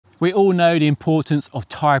We all know the importance of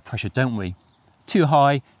tyre pressure, don't we? Too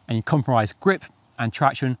high and you compromise grip and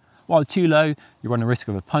traction, while too low you run the risk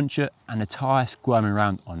of a puncture and the tyre squirming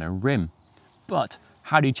around on the rim. But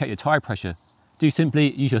how do you check your tyre pressure? Do you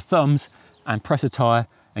simply use your thumbs and press the tyre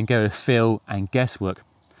and go with feel and guesswork?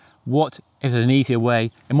 What if there's an easier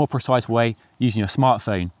way, a more precise way using your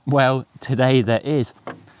smartphone? Well, today there is.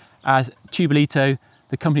 As Tubolito,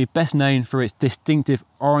 the company best known for its distinctive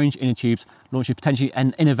orange inner tubes, launching potentially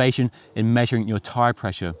an innovation in measuring your tyre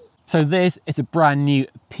pressure. So this is a brand new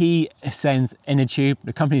P-Sense inner tube,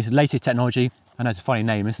 the company's latest technology. I know it's a funny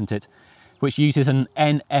name, isn't it? Which uses an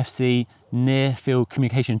NFC near field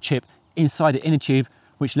communication chip inside the inner tube,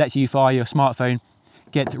 which lets you via your smartphone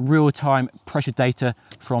get real-time pressure data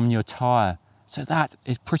from your tyre. So that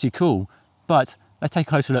is pretty cool, but let's take a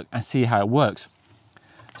closer look and see how it works.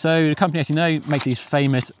 So the company, as you know, makes these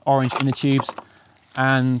famous orange inner tubes,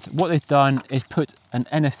 and what they've done is put an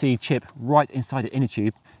NFC chip right inside the inner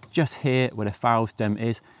tube, just here where the valve stem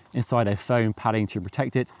is, inside a foam padding to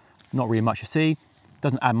protect it. Not really much to see,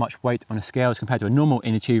 doesn't add much weight on the scales compared to a normal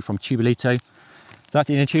inner tube from Tubolito. So that's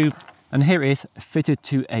the inner tube, and here it is fitted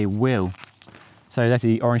to a wheel. So there's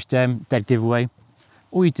the orange stem, dead giveaway.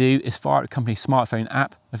 All you do is fire up the company's smartphone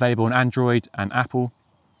app, available on Android and Apple.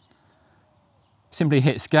 Simply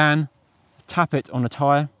hit scan, tap it on the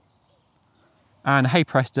tyre, and hey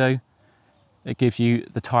presto, it gives you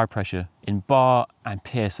the tyre pressure in bar and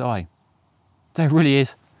PSI. So it really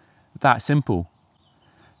is that simple.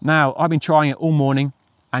 Now, I've been trying it all morning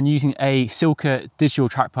and using a Silka digital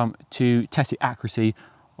track pump to test the accuracy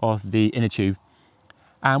of the inner tube.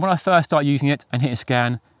 And when I first started using it and hitting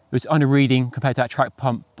scan, it was under reading compared to that track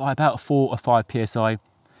pump by about 4 or 5 PSI.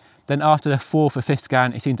 Then after the 4th or 5th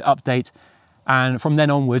scan, it seemed to update. And from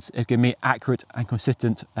then onwards, it gave me accurate and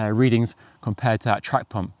consistent readings compared to that track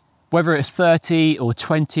pump. Whether it's 30 or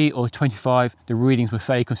 20 or 25, the readings were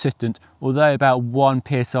fairly consistent, although about 1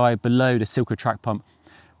 PSI below the Silka track pump,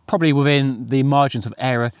 probably within the margins of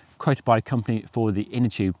error quoted by the company for the inner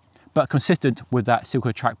tube, but consistent with that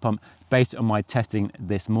Silka track pump based on my testing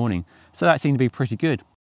this morning. So that seemed to be pretty good.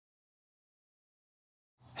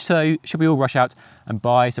 So should we all rush out and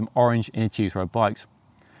buy some orange inner tubes for our bikes?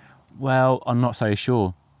 Well, I'm not so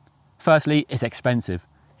sure. Firstly, it's expensive.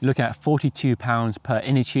 You're looking at £42 per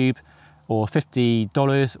inner tube, or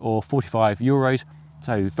 $50 or 45 euros.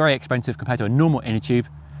 So very expensive compared to a normal inner tube,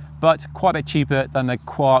 but quite a bit cheaper than the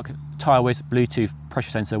Quark TyreWiz Bluetooth pressure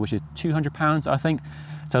sensor, which is £200, I think.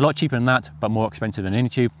 So a lot cheaper than that, but more expensive than an inner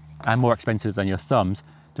tube, and more expensive than your thumbs,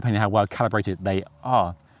 depending on how well calibrated they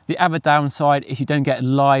are. The other downside is you don't get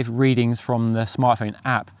live readings from the smartphone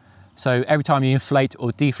app. So every time you inflate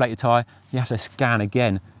or deflate the tyre, you have to scan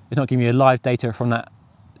again. It's not giving you live data from that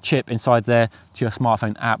chip inside there to your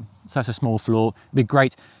smartphone app. So that's a small flaw. It'd be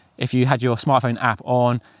great if you had your smartphone app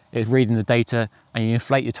on, it's reading the data, and you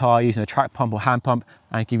inflate your tyre using a track pump or hand pump,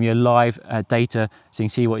 and giving you live data so you can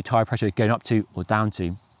see what your tyre pressure is going up to or down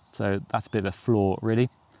to. So that's a bit of a flaw, really.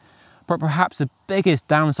 But perhaps the biggest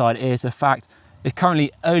downside is the fact it's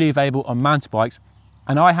currently only available on mountain bikes,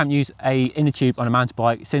 and I haven't used a inner tube on a mountain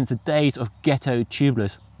bike since the days of ghetto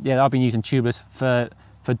tubeless. Yeah, I've been using tubeless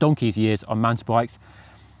for donkey's years on mountain bikes.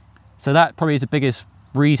 So that probably is the biggest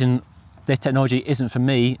reason this technology isn't for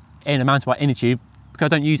me in a mountain bike inner tube, because I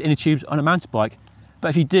don't use inner tubes on a mountain bike. But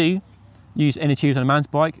if you do use inner tubes on a mountain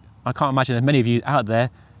bike, I can't imagine there's many of you out there,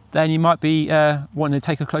 then you might be wanting to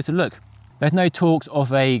take a closer look. There's no talks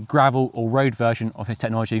of a gravel or road version of this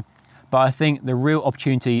technology, but I think the real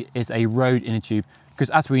opportunity is a road inner tube, because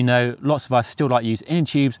as we know, lots of us still like to use inner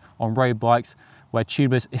tubes on road bikes, where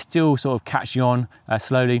tubeless is still sort of catching on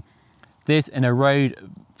slowly. This in a road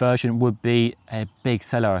version would be a big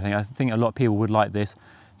seller, I think. I think a lot of people would like this. So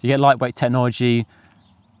you get lightweight technology,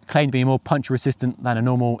 claimed to be more puncture resistant than a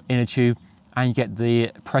normal inner tube, and you get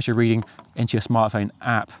the pressure reading into your smartphone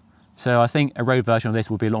app. So I think a road version of this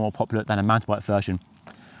will be a lot more popular than a mountain bike version.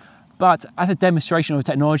 But as a demonstration of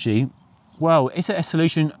technology, well, is it a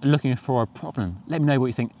solution looking for a problem? Let me know what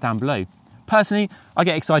you think down below. Personally, I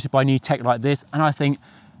get excited by new tech like this, and I think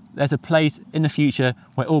there's a place in the future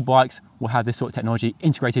where all bikes will have this sort of technology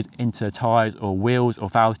integrated into tyres or wheels or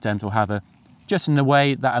valve stems or however, just in the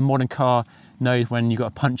way that a modern car knows when you've got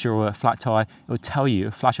a puncture or a flat tyre. It will tell you,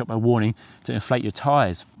 it'll flash up a warning to inflate your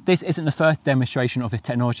tyres. This isn't the first demonstration of this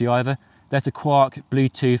technology either. There's the Quark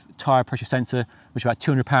Bluetooth tyre pressure sensor, which is about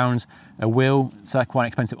 £200 a wheel, so that's quite an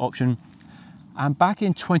expensive option. And back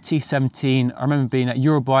in 2017, I remember being at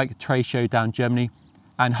Eurobike trade show down in Germany,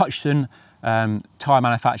 and Hutchinson, tyre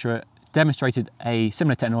manufacturer, demonstrated a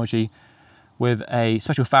similar technology with a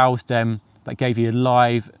special valve stem that gave you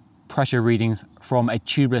live pressure readings from a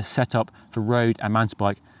tubeless setup for road and mountain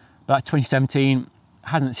bike. But that 2017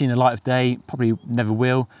 hasn't seen the light of day, probably never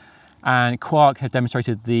will. And Quark have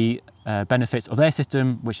demonstrated the benefits of their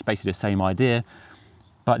system, which is basically the same idea.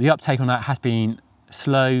 But the uptake on that has been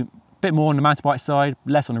slow, a bit more on the mountain bike side,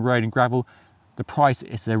 less on the road and gravel. The price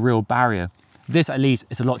is the real barrier. This at least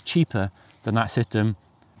is a lot cheaper than that system.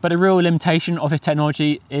 But the real limitation of this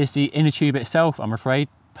technology is the inner tube itself, I'm afraid.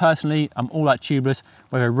 Personally, I'm all about tubeless,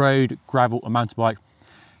 whether road, gravel or mountain bike.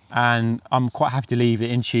 And I'm quite happy to leave the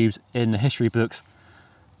inner tubes in the history books.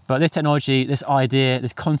 But this technology, this idea,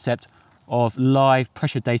 this concept of live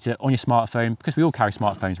pressure data on your smartphone, because we all carry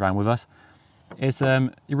smartphones around with us, is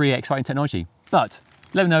a really exciting technology. But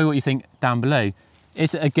let me know what you think down below.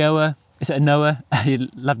 Is it a goer? Is it a knower?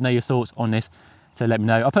 I'd love to know your thoughts on this, so let me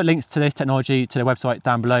know. I'll put links to this technology to their website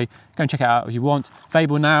down below. Go and check it out if you want.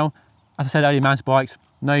 Available now, as I said earlier, mountain bikes.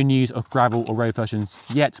 No news of gravel or road versions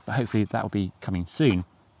yet, but hopefully that will be coming soon.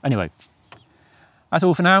 Anyway, that's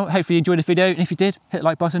all for now. Hopefully you enjoyed the video, and if you did, hit the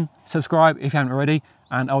like button, subscribe if you haven't already,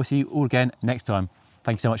 and I'll see you all again next time.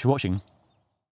 Thank you so much for watching.